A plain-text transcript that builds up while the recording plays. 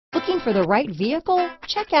Looking for the right vehicle?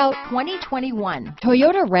 Check out 2021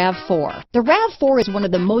 Toyota RAV4. The RAV4 is one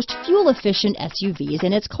of the most fuel-efficient SUVs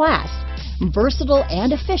in its class. Versatile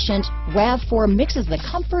and efficient, RAV4 mixes the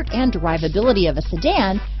comfort and drivability of a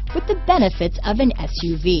sedan with the benefits of an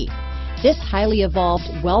SUV. This highly evolved,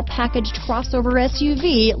 well-packaged crossover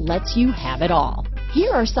SUV lets you have it all.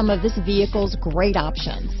 Here are some of this vehicle's great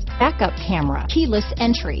options: backup camera, keyless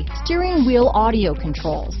entry, steering wheel audio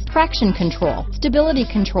controls, traction control, stability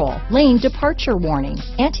control, lane departure warning,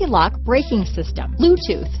 anti-lock braking system,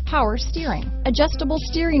 Bluetooth, power steering, adjustable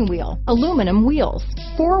steering wheel, aluminum wheels,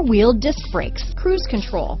 four-wheel disc brakes, cruise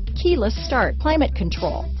control, keyless start, climate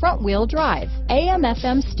control, front-wheel drive,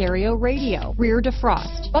 AM/FM stereo radio, rear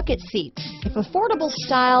defrost, bucket seats. If affordable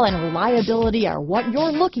style and reliability are what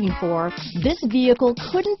you're looking for, this vehicle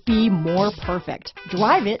couldn't be more perfect.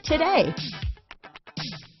 Drive it today.